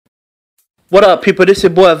What up, people? This your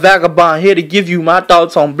boy Vagabond here to give you my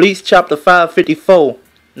thoughts on Bleach chapter 554.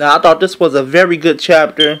 Now, I thought this was a very good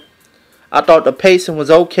chapter. I thought the pacing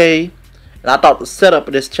was okay. And I thought the setup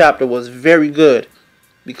of this chapter was very good.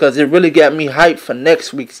 Because it really got me hyped for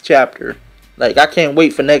next week's chapter. Like, I can't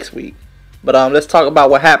wait for next week. But let's talk about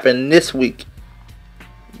what happened this week.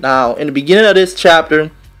 Now, in the beginning of this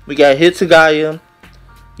chapter, we got Hitsugaya.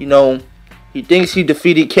 You know, he thinks he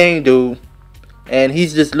defeated King Dude. And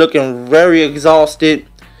he's just looking very exhausted.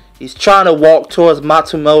 He's trying to walk towards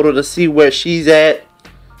Matsumoto to see where she's at.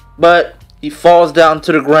 But he falls down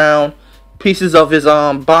to the ground. Pieces of his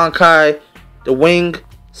Bankai, the wing,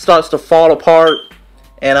 starts to fall apart.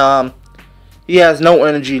 And he has no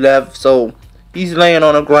energy left. So he's laying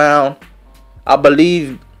on the ground. I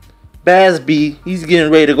believe Basby, he's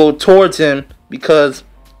getting ready to go towards him because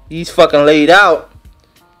he's fucking laid out.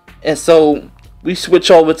 And so we switch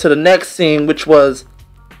over to the next scene, which was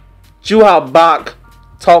Juha Bach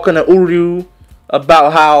talking to Uryu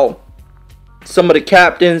about how some of the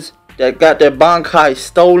captains that got their Bankai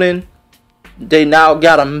stolen, they now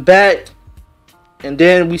got them back. And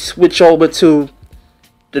then we switch over to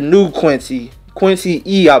the new Quincy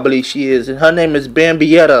E, I believe she is, and her name is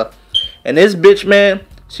Bambietta. And this bitch, man,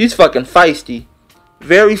 she's fucking feisty.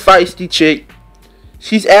 Very feisty chick.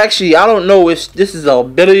 She's actually, I don't know if this is an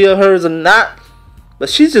ability of hers or not, but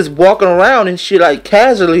she's just walking around and shit, like,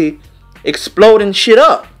 casually exploding shit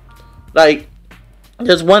up. Like,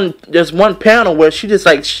 there's one panel where she just,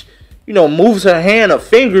 like, you know, moves her hand or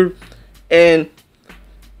finger, and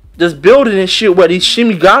this building and shit where these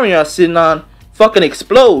Shimigami are sitting on fucking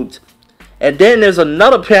explodes. And then there's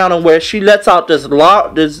another panel where she lets out this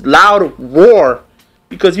loud roar.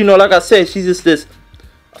 Because, you know, like I said, she's just this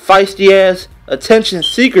feisty ass attention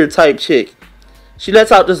seeker type chick. She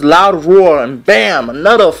lets out this loud roar and bam,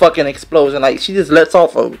 another fucking explosion. Like, she just lets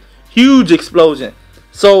off a huge explosion.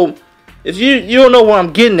 So, if you don't know where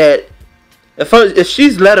I'm getting at, if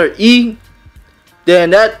she's letter E,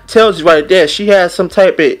 then that tells you right there she has some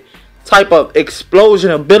type of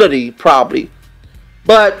explosion ability, probably.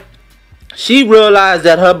 But she realized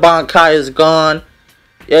that her Bankai is gone.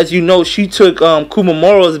 As you know, she took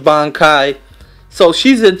Kumamura's Bankai. So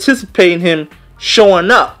she's anticipating him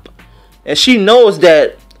showing up. And she knows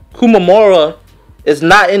that Kumamura is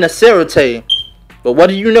not in the Serite. But what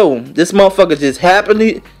do you know? This motherfucker just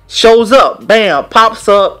happily shows up. Bam, pops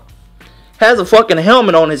up. Has a fucking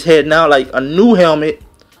helmet on his head now, like a new helmet.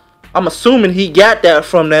 I'm assuming he got that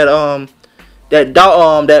from that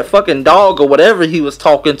fucking dog or whatever he was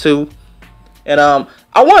talking to. And I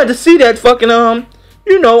wanted to see that fucking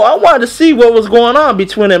you know, I wanted to see what was going on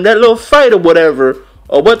between them, that little fight or whatever,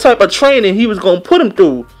 or what type of training he was gonna put him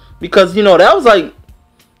through. Because, you know, that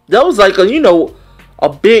was like a, you know, a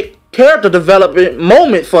big character development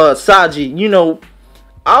moment for Saji. You know,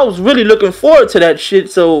 I was really looking forward to that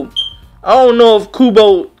shit. So I don't know if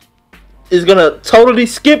Kubo is gonna totally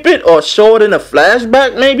skip it or show it in a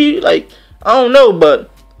flashback, maybe. Like, I don't know,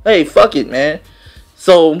 but hey, fuck it, man.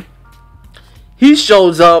 So he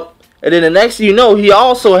shows up, and then the next thing you know, he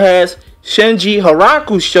also has Shinji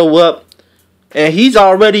Haraku show up, and he's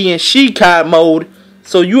already in Shikai mode.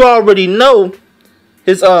 So you already know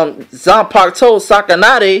his Zanpakuto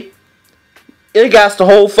Sakanade. It got the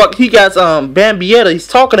whole fuck. He got Bambietta. He's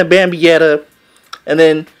talking to Bambietta, and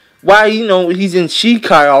then while you know he's in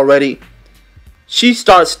Shikai already, she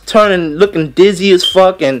starts looking dizzy as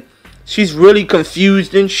fuck, and she's really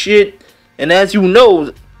confused and shit. And as you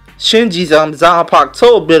know, Shinji's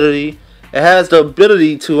Zanpakuto ability, it has the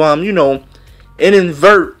ability to you know,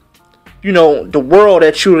 invert, you know, the world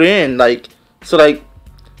that you're in. Like, so like,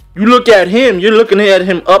 you look at him, you're looking at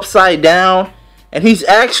him upside down, and he's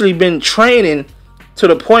actually been training to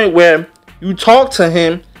the point where you talk to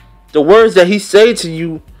him, the words that he say to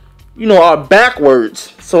you, you know, are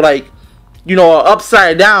backwards. So like, you know, are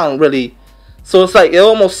upside down really. So it's like, it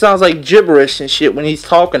almost sounds like gibberish and shit when he's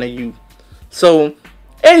talking to you. So,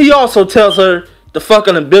 and he also tells her the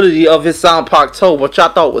fucking ability of his Zanpakuto, which I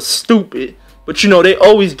thought was stupid. But you know, they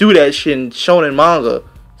always do that shit in shonen manga.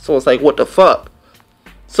 So it's like, what the fuck?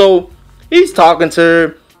 So he's talking to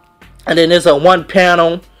her, and then there's one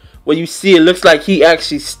panel where you see it looks like he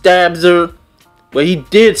actually stabs her. Well, he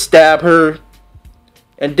did stab her.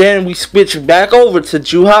 And then we switch back over to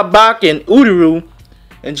Juha Bach and Uryu.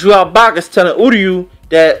 And Juha Bach is telling Uryu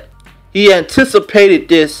that he anticipated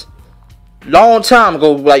this long time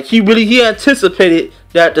ago. Like, he anticipated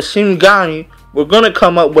that the Shimigami were gonna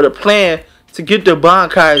come up with a plan to get their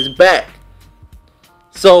Bankais back.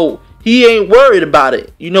 So he ain't worried about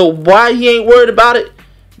it. You know why he ain't worried about it?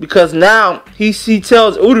 Because now he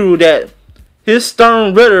tells Uryu that his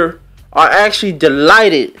Stern Ritter are actually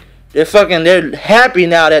delighted. They're happy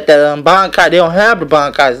now that Bankai, they don't have the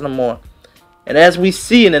Bankais no more. And as we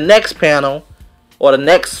see in the next panel, or the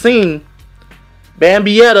next scene,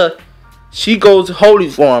 Bambietta, she goes holy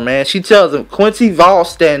form, man. She tells him, Quincy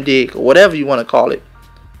Volstandig, or whatever you want to call it.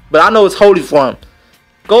 But I know it's holy form.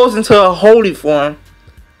 Goes into a holy form.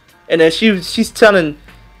 And then she's telling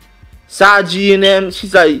Saji and them,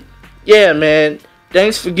 she's like, yeah, man,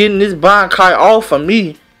 thanks for getting this Bankai off of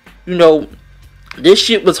me. You know, this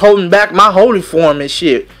shit was holding back my holy form and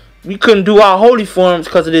shit. We couldn't do our holy forms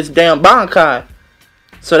because of this damn Bankai.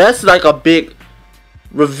 So that's like a big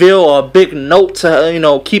reveal or a big note to, you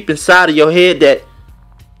know, keep inside of your head, that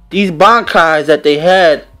these Bankais that they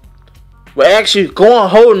had were actually going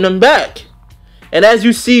holding them back. And as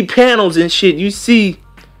you see panels and shit, you see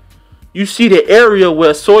the area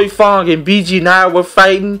where Soifong and BG9 were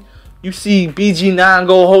fighting. You see BG9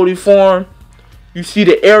 go holy form. You see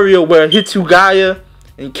the area where Hitsugaya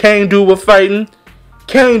and Kangdu were fighting.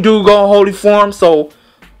 Kangdu go holy form. So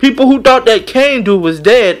people who thought that Kangdu was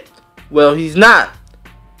dead, well, he's not.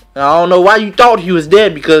 And I don't know why you thought he was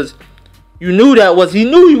dead, because you knew he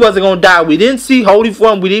knew he wasn't gonna die. We didn't see holy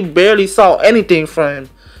form. We barely saw anything from him.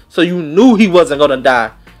 So you knew he wasn't gonna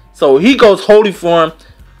die. So he goes holy form,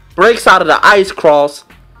 breaks out of the ice cross.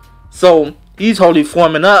 So he's holy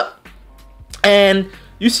forming up. And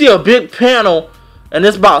you see a big panel, and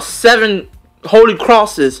there's about 7 holy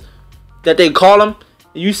crosses that they call them.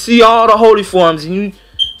 You see all the holy forms, and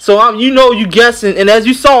you guessing. And as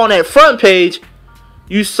you saw on that front page,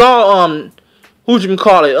 you saw who'd you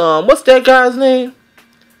call it? What's that guy's name?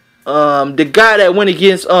 The guy that went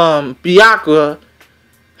against Byakuya,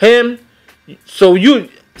 him. So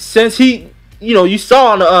since he, you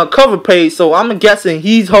saw on the cover page, so I'm guessing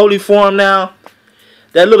he's holy form now.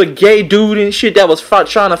 That little gay dude and shit that was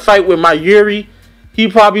trying to fight with Mayuri, he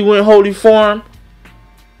probably went holy form.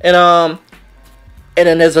 And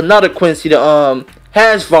then there's another Quincy, the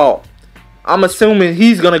Hashvault. I'm assuming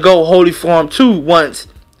he's gonna go holy form too once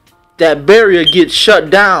that barrier gets shut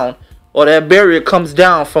down, or that barrier comes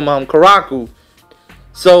down from Karaku.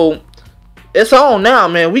 So it's on now,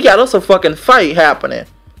 man. We got us a fucking fight happening.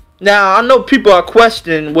 Now I know people are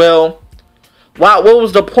questioning, well, what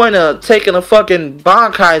was the point of taking the fucking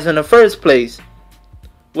Bankais in the first place?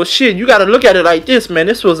 Well, shit, you gotta look at it like this, man.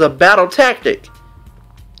 This was a battle tactic.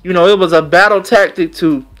 It was a battle tactic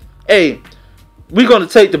to, hey, we're gonna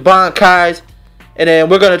take the Bankais, and then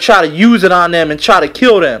we're gonna try to use it on them and try to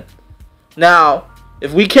kill them. Now,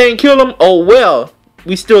 if we can't kill them, oh well,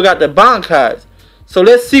 we still got the Bankais. So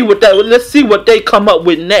let's see what they come up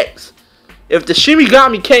with next. If the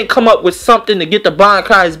Shinigami can't come up with something to get the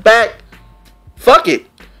Bankais back, fuck it,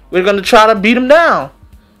 we're gonna try to beat them down.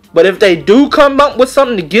 But if they do come up with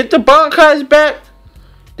something to get the Bankais back,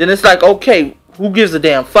 then it's like, okay, who gives a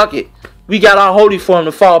damn? Fuck it, we got our holy form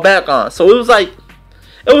to fall back on. So it was like,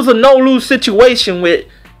 it was a no-lose situation with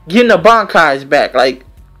getting the Bankais back. Like,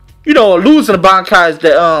 losing the Bankais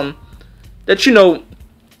that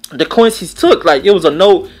the Qunicies took. Like, it was a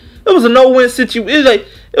no-win situation. Like,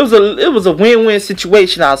 it was a win-win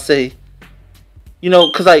situation, I'll say.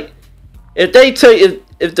 Cause like, if they take,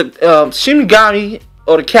 if the Shinigami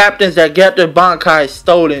or the captains that got their Bankais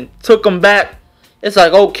stolen took them back, it's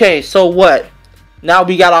like, okay, so what? Now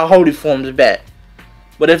we got our holy forms back.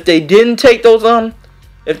 But if they didn't take those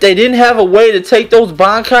if they didn't have a way to take those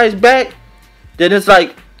Bankais back, then it's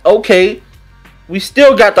like, okay, we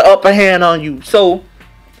still got the upper hand on you. So,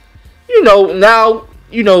 now,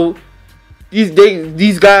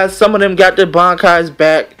 these guys, some of them got their Bankais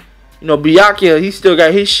back. Byakuya, he still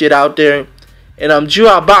got his shit out there. And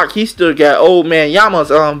Juabak, he still got old man Yama's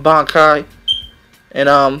Bankai. And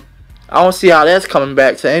I don't see how that's coming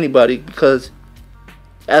back to anybody, because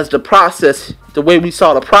as the way we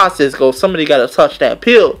saw the process go, somebody got to touch that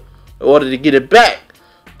pill in order to get it back.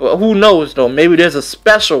 But who knows though? Maybe there's a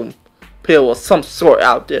special pill of some sort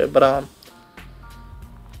out there. But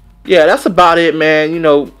yeah, that's about it, man.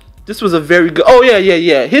 This was a very good. Oh yeah.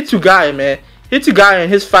 Hitsugaya, man. Hitsugaya in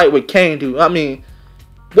his fight with Kangdu. I mean,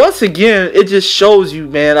 once again, it just shows you,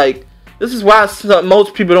 man. Like, this is why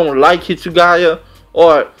most people don't like Hitsugaya,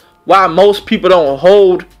 or why most people don't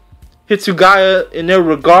hold Hitsugaya in their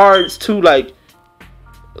regards to, like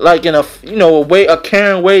in a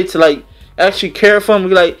caring way to, like, actually care for him.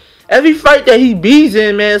 Like, every fight that he beats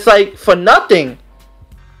in, man, it's like for nothing.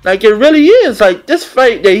 Like, it really is. Like, this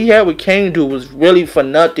fight that he had with Kangdu was really for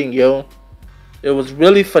nothing, yo. It was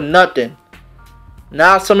really for nothing.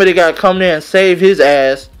 Now somebody gotta come there and save his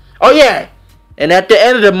ass. Oh yeah, and at the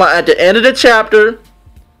end of the chapter,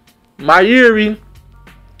 Mayuri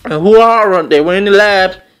and Huara, they were in the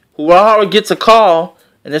lab. Urahara gets a call,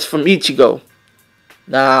 and it's from Ichigo.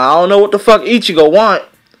 Now, I don't know what the fuck Ichigo want.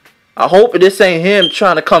 I hope this ain't him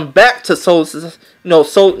trying to come back to Soul, the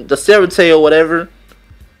Serite or whatever.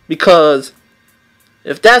 Because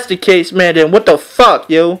if that's the case, man, then what the fuck,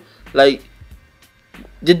 yo? Like,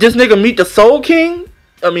 did this nigga meet the Soul King?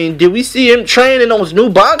 I mean, did we see him training those new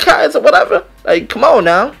Bankais or whatever? Like, come on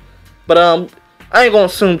now. But I ain't gonna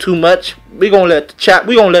assume too much. We gonna let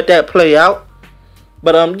that play out.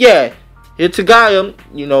 But yeah, Hitagaya,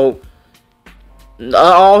 you know,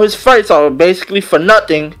 all his fights are basically for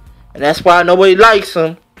nothing, and that's why nobody likes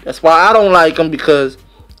him. That's why I don't like him, because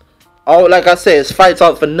like I said, his fights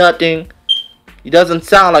are for nothing. He doesn't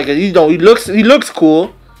sound like it. You know, he looks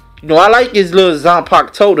cool. You know, I like his little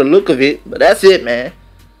Zanpakuto toe, the look of it, but that's it, man.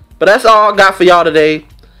 But that's all I got for y'all today.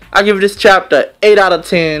 I give this chapter 8 out of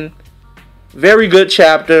 10. Very good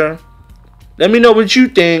chapter. Let me know what you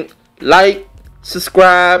think. Like,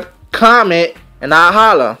 subscribe, comment, and I'll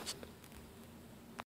holla.